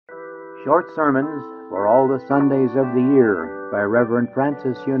Short Sermons for All the Sundays of the Year by Reverend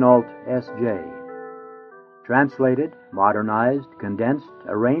Francis Hunolt, S.J. Translated, modernized, condensed,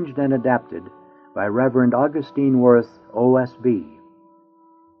 arranged, and adapted by Reverend Augustine Wirth, O.S.B.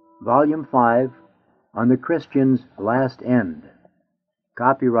 Volume 5, On the Christian's Last End.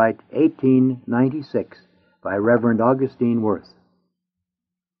 Copyright 1896 by Reverend Augustine Wirth.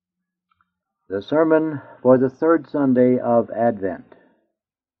 The Sermon for the Third Sunday of Advent.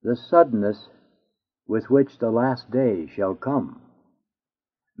 The suddenness with which the last day shall come.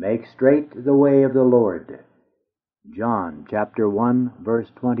 Make straight the way of the Lord. John chapter 1, verse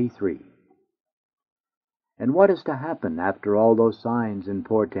 23. And what is to happen after all those signs and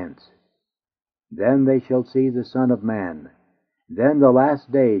portents? Then they shall see the Son of Man. Then the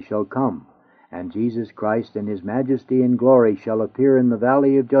last day shall come, and Jesus Christ in his majesty and glory shall appear in the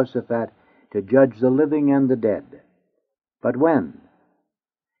valley of Josaphat to judge the living and the dead. But when?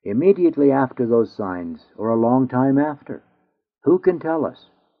 Immediately after those signs, or a long time after? Who can tell us?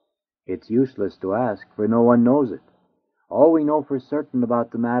 It's useless to ask, for no one knows it. All we know for certain about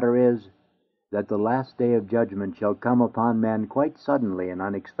the matter is that the last day of judgment shall come upon men quite suddenly and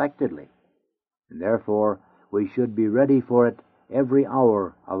unexpectedly, and therefore we should be ready for it every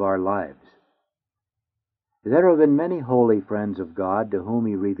hour of our lives. There have been many holy friends of God to whom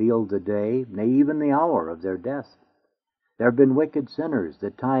he revealed the day, nay, even the hour of their death. There have been wicked sinners, the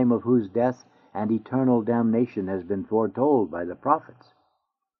time of whose death and eternal damnation has been foretold by the prophets.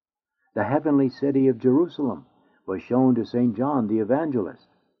 The heavenly city of Jerusalem was shown to St. John the Evangelist.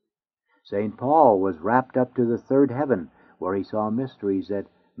 St. Paul was wrapped up to the third heaven, where he saw mysteries that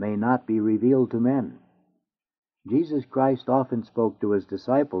may not be revealed to men. Jesus Christ often spoke to his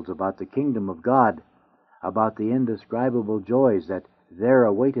disciples about the kingdom of God, about the indescribable joys that there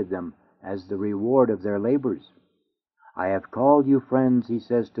awaited them as the reward of their labors. I have called you friends, he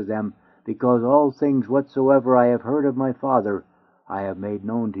says to them, because all things whatsoever I have heard of my Father I have made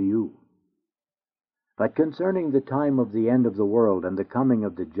known to you. But concerning the time of the end of the world and the coming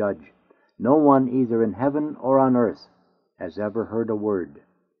of the judge, no one either in heaven or on earth has ever heard a word.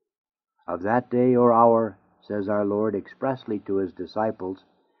 Of that day or hour, says our Lord expressly to his disciples,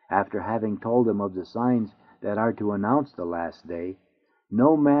 after having told them of the signs that are to announce the last day,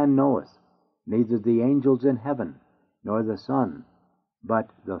 no man knoweth, neither the angels in heaven, nor the Son, but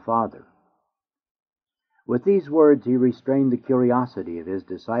the Father. With these words he restrained the curiosity of his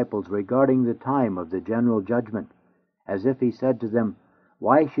disciples regarding the time of the general judgment, as if he said to them,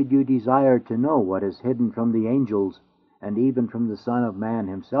 Why should you desire to know what is hidden from the angels, and even from the Son of Man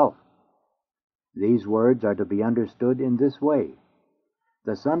himself? These words are to be understood in this way.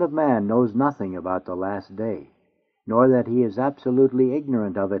 The Son of Man knows nothing about the last day, nor that he is absolutely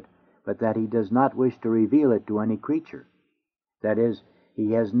ignorant of it, but that he does not wish to reveal it to any creature. That is,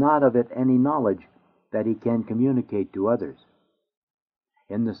 he has not of it any knowledge that he can communicate to others.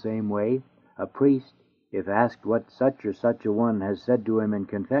 In the same way, a priest, if asked what such or such a one has said to him in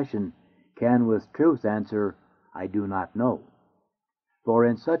confession, can with truth answer, I do not know. For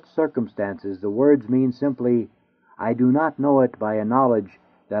in such circumstances the words mean simply, I do not know it by a knowledge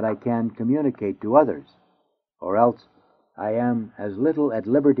that I can communicate to others, or else I am as little at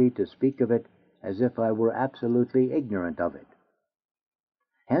liberty to speak of it as if I were absolutely ignorant of it.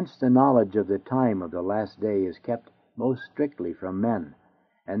 Hence the knowledge of the time of the last day is kept most strictly from men,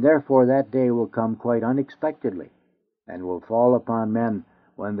 and therefore that day will come quite unexpectedly, and will fall upon men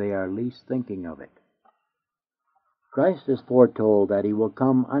when they are least thinking of it. Christ has foretold that he will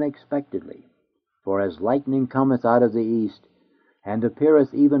come unexpectedly, for as lightning cometh out of the east, and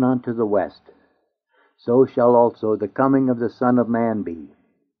appeareth even unto the west, so shall also the coming of the Son of Man be.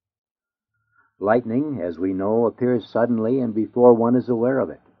 Lightning, as we know, appears suddenly and before one is aware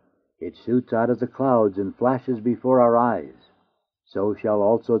of it. It shoots out of the clouds and flashes before our eyes. So shall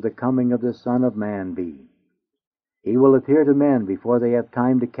also the coming of the Son of Man be. He will appear to men before they have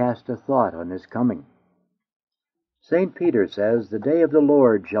time to cast a thought on his coming. St. Peter says, The day of the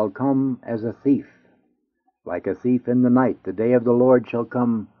Lord shall come as a thief. Like a thief in the night, the day of the Lord shall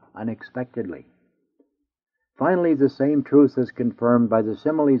come unexpectedly. Finally, the same truth is confirmed by the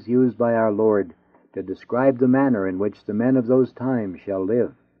similes used by our Lord to describe the manner in which the men of those times shall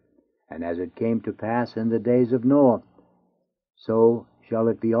live. And as it came to pass in the days of Noah, so shall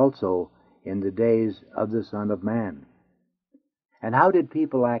it be also in the days of the Son of Man. And how did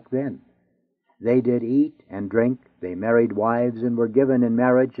people act then? They did eat and drink, they married wives and were given in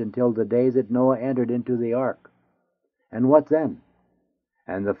marriage until the day that Noah entered into the ark. And what then?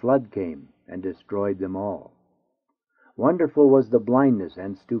 And the flood came and destroyed them all. Wonderful was the blindness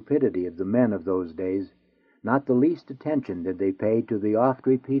and stupidity of the men of those days, Not the least attention did they pay to the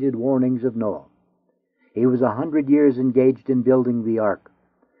oft-repeated warnings of Noah. He was 100 years engaged in building the ark.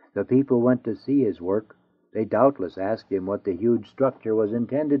 The people went to see his work. They doubtless asked him what the huge structure was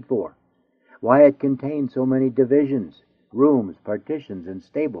intended for, why it contained so many divisions, rooms, partitions, and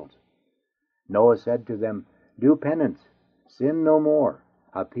stables. Noah said to them, "Do penance, sin no more,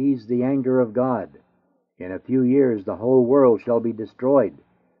 appease the anger of God. In a few years the whole world shall be destroyed,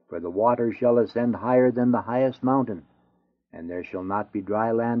 for the waters shall ascend higher than the highest mountain, and there shall not be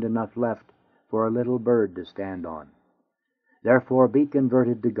dry land enough left for a little bird to stand on. Therefore be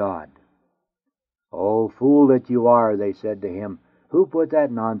converted to God." "Oh, fool that you are," they said to him, "who put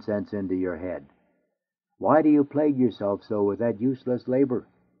that nonsense into your head? Why do you plague yourself so with that useless labor?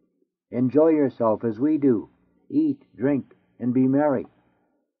 Enjoy yourself as we do. Eat, drink, and be merry."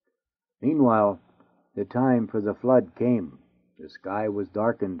 Meanwhile, the time for the flood came. The sky was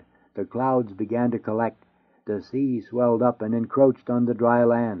darkened, the clouds began to collect, the sea swelled up and encroached on the dry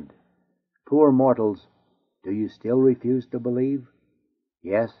land. Poor mortals, do you still refuse to believe?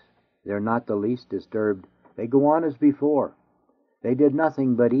 Yes, they're not the least disturbed. They go on as before. They did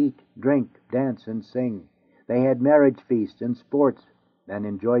nothing but eat, drink, dance, and sing. They had marriage feasts and sports, and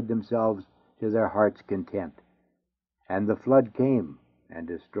enjoyed themselves to their heart's content. And the flood came and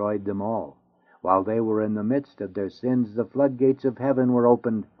destroyed them all. While they were in the midst of their sins, the floodgates of heaven were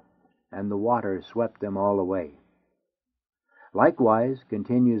opened, and the water swept them all away. Likewise,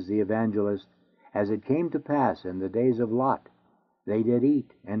 continues the evangelist, as it came to pass in the days of Lot, they did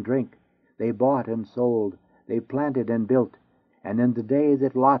eat and drink, they bought and sold, they planted and built, and in the day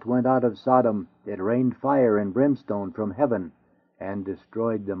that Lot went out of Sodom, it rained fire and brimstone from heaven, and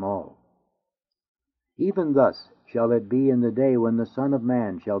destroyed them all. Even thus shall it be in the day when the Son of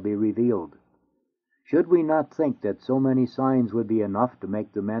Man shall be revealed. Should we not think that so many signs would be enough to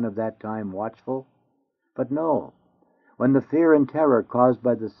make the men of that time watchful? But no. When the fear and terror caused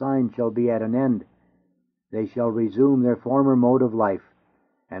by the signs shall be at an end, they shall resume their former mode of life,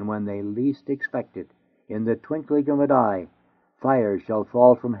 and when they least expect it, in the twinkling of an eye, fire shall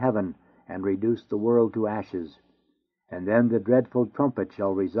fall from heaven and reduce the world to ashes. And then the dreadful trumpet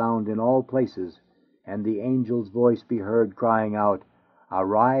shall resound in all places, and the angel's voice be heard crying out,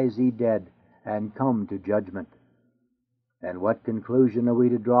 "Arise, ye dead, and come to judgment." And what conclusion are we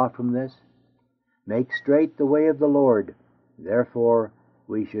to draw from this? Make straight the way of the Lord. Therefore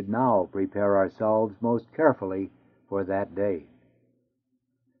we should now prepare ourselves most carefully for that day.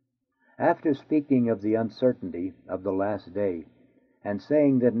 After speaking of the uncertainty of the last day, and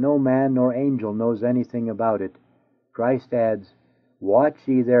saying that no man nor angel knows anything about it, Christ adds, "Watch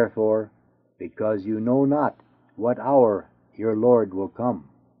ye therefore, because you know not what hour your Lord will come."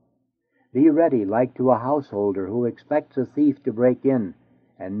 Be ready like to a householder who expects a thief to break in,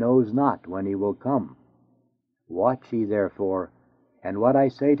 and knows not when he will come. Watch ye therefore, and what I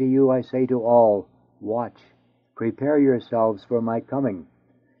say to you I say to all, watch, prepare yourselves for my coming,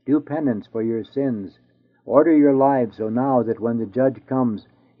 do penance for your sins, order your lives so now that when the judge comes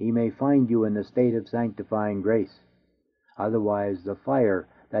he may find you in a state of sanctifying grace. Otherwise the fire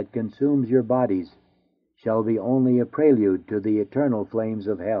that consumes your bodies shall be only a prelude to the eternal flames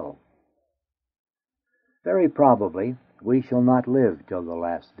of hell. Very probably we shall not live till the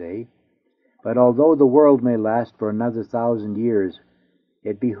last day, but although the world may last for another 1,000 years,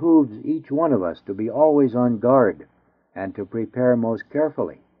 it behooves each one of us to be always on guard and to prepare most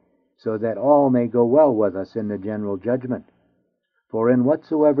carefully, so that all may go well with us in the general judgment. For in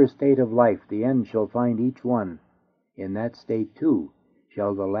whatsoever state of life the end shall find each one, in that state too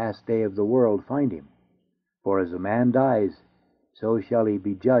shall the last day of the world find him. For as a man dies, so shall he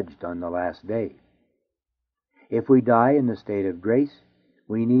be judged on the last day. If we die in the state of grace,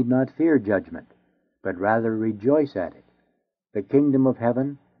 we need not fear judgment, but rather rejoice at it. The kingdom of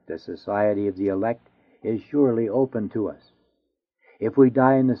heaven, the society of the elect, is surely open to us. If we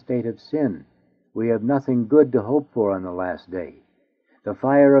die in the state of sin, we have nothing good to hope for on the last day. The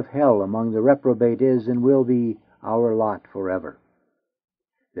fire of hell among the reprobate is and will be our lot forever.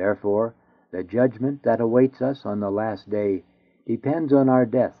 Therefore, the judgment that awaits us on the last day depends on our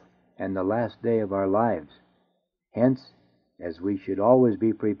death and the last day of our lives. Hence, as we should always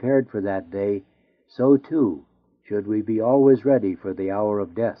be prepared for that day, so too should we be always ready for the hour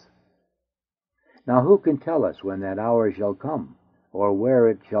of death. Now who can tell us when that hour shall come, or where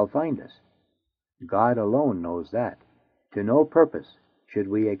it shall find us? God alone knows that. To no purpose should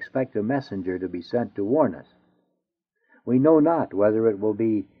we expect a messenger to be sent to warn us. We know not whether it will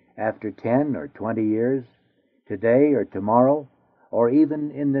be after 10 or 20 years, today or tomorrow, or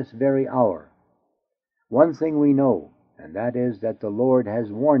even in this very hour. One thing we know, and that is that the Lord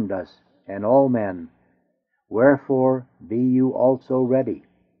has warned us and all men, Wherefore be you also ready,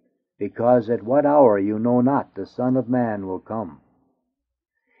 because at what hour you know not the Son of Man will come.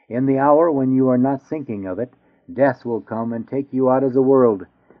 In the hour when you are not thinking of it, death will come and take you out of the world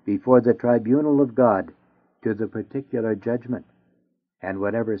before the tribunal of God to the particular judgment, and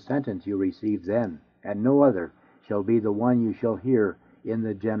whatever sentence you receive then, and no other, shall be the one you shall hear in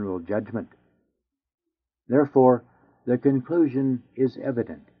the general judgment. Therefore, the conclusion is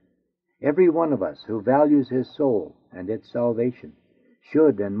evident. Every one of us who values his soul and its salvation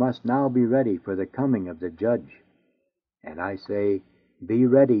should and must now be ready for the coming of the Judge. And I say, be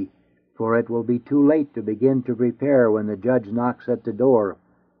ready, for it will be too late to begin to prepare when the Judge knocks at the door,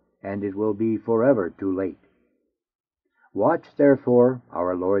 and it will be forever too late. Watch, therefore,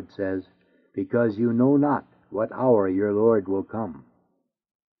 our Lord says, because you know not what hour your Lord will come.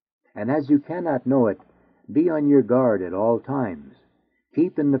 And as you cannot know it, be on your guard at all times.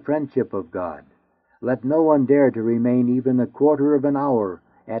 Keep in the friendship of God. Let no one dare to remain even a quarter of an hour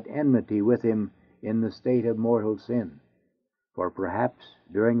at enmity with him in the state of mortal sin. For perhaps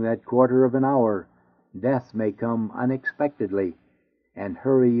during that quarter of an hour, death may come unexpectedly and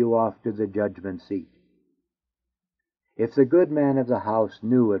hurry you off to the judgment seat. If the good man of the house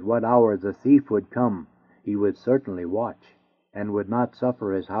knew at what hour the thief would come, he would certainly watch, and would not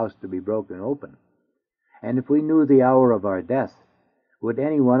suffer his house to be broken open. And if we knew the hour of our death, would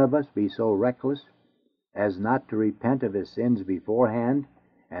any one of us be so reckless as not to repent of his sins beforehand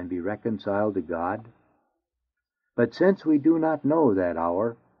and be reconciled to God? But since we do not know that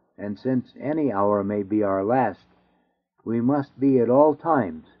hour, and since any hour may be our last, we must be at all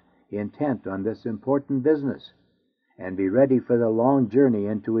times intent on this important business, and be ready for the long journey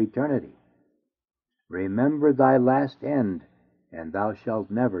into eternity. Remember thy last end, and thou shalt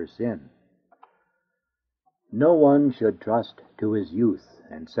never sin. No one should trust to his youth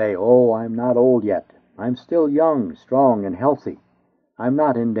and say, "Oh, I'm not old yet. I'm still young, strong, and healthy. I'm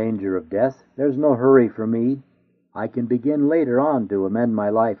not in danger of death. There's no hurry for me. I can begin later on to amend my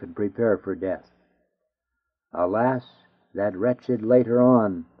life and prepare for death." Alas, that wretched later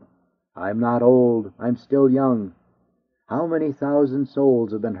on! I'm not old. I'm still young. How many thousand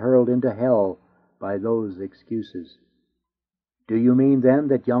souls have been hurled into hell by those excuses? Do you mean then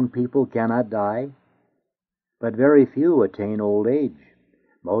that young people cannot die? But very few attain old age.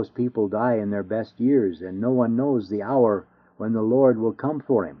 Most people die in their best years, and no one knows the hour when the Lord will come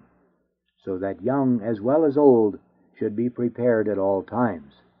for him, so that young as well as old should be prepared at all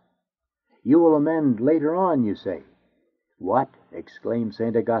times. You will amend later on, you say. What? Exclaimed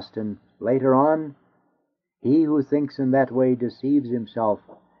St. Augustine, later on? He who thinks in that way deceives himself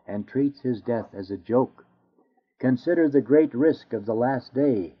and treats his death as a joke. Consider the great risk of the last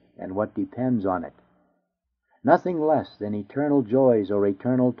day and what depends on it. Nothing less than eternal joys or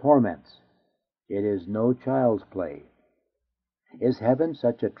eternal torments. It is no child's play. Is heaven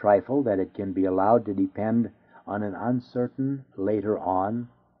such a trifle that it can be allowed to depend on an uncertain later on?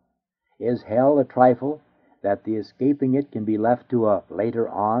 Is hell a trifle that the escaping it can be left to a later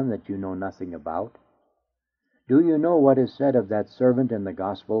on that you know nothing about? Do you know what is said of that servant in the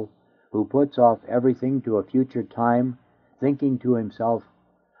gospel who puts off everything to a future time, thinking to himself,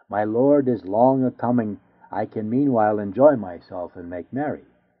 "My Lord is long a-coming, I can meanwhile enjoy myself and make merry"?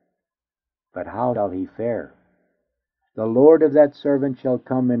 But how shall he fare? The Lord of that servant shall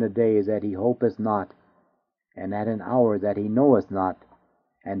come in a day that he hopeth not, and at an hour that he knoweth not,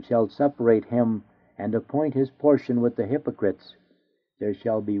 and shall separate him and appoint his portion with the hypocrites. There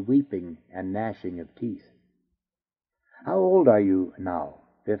shall be weeping and gnashing of teeth. How old are you now?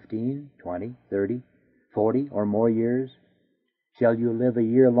 15, 20, 30, 40 or more years? Shall you live a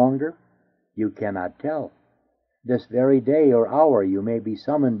year longer? You cannot tell. This very day or hour you may be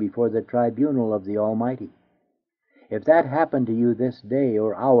summoned before the tribunal of the Almighty. If that happened to you this day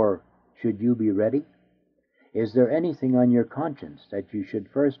or hour, should you be ready? Is there anything on your conscience that you should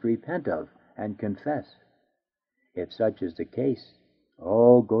first repent of and confess? If such is the case,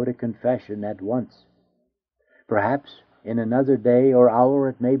 go to confession at once. Perhaps in another day or hour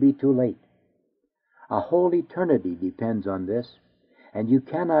it may be too late. A whole eternity depends on this, and you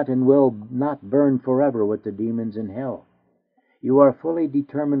cannot and will not burn forever with the demons in hell. You are fully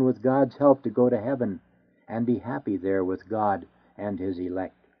determined with God's help to go to heaven and be happy there with God and his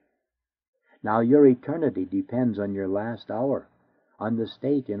elect. Now your eternity depends on your last hour, on the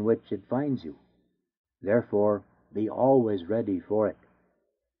state in which it finds you. Therefore, be always ready for it.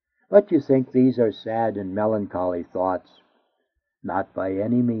 But you think these are sad and melancholy thoughts? Not by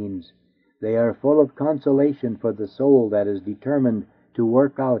any means. They are full of consolation for the soul that is determined to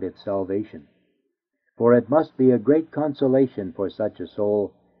work out its salvation. For it must be a great consolation for such a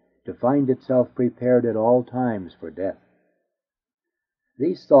soul to find itself prepared at all times for death.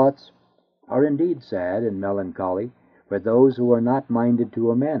 These thoughts are indeed sad and melancholy for those who are not minded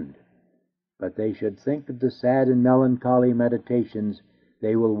to amend, but they should think of the sad and melancholy meditations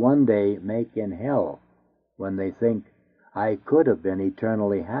they will one day make in hell, when they think, "I could have been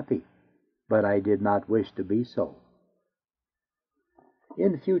eternally happy, but I did not wish to be so."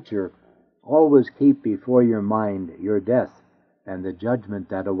 In future, always keep before your mind your death and the judgment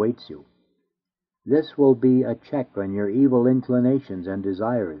that awaits you. This will be a check on your evil inclinations and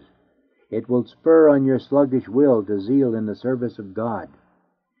desires. It will spur on your sluggish will to zeal in the service of God.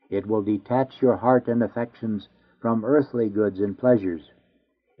 It will detach your heart and affections from earthly goods and pleasures.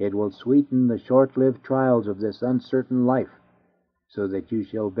 It will sweeten the short-lived trials of this uncertain life, so that you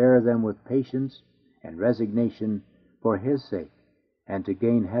shall bear them with patience and resignation for His sake, and to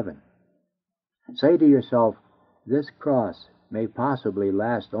gain heaven. Say to yourself, "This cross may possibly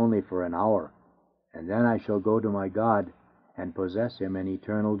last only for an hour, and then I shall go to my God and possess Him in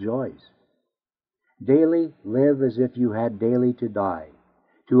eternal joys." Daily live as if you had daily to die,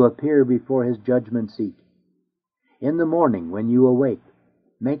 to appear before His judgment seat. In the morning, when you awake,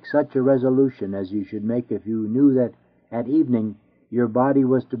 make such a resolution as you should make if you knew that at evening your body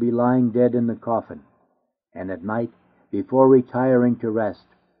was to be lying dead in the coffin, and at night, before retiring to rest,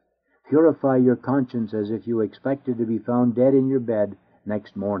 purify your conscience as if you expected to be found dead in your bed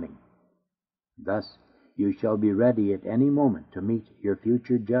next morning. Thus you shall be ready at any moment to meet your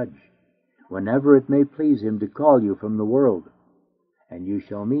future Judge, whenever it may please Him to call you from the world, and you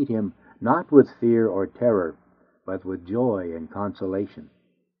shall meet Him not with fear or terror, but with joy and consolation,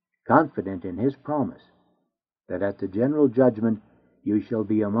 confident in His promise that at the general judgment you shall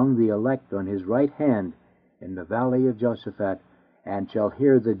be among the elect on His right hand in the valley of Josaphat, and shall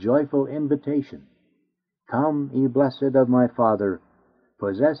hear the joyful invitation, "Come, ye blessed of my Father,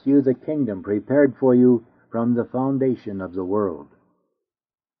 possess you the kingdom prepared for you from the foundation of the world."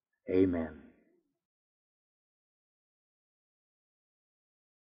 Amen.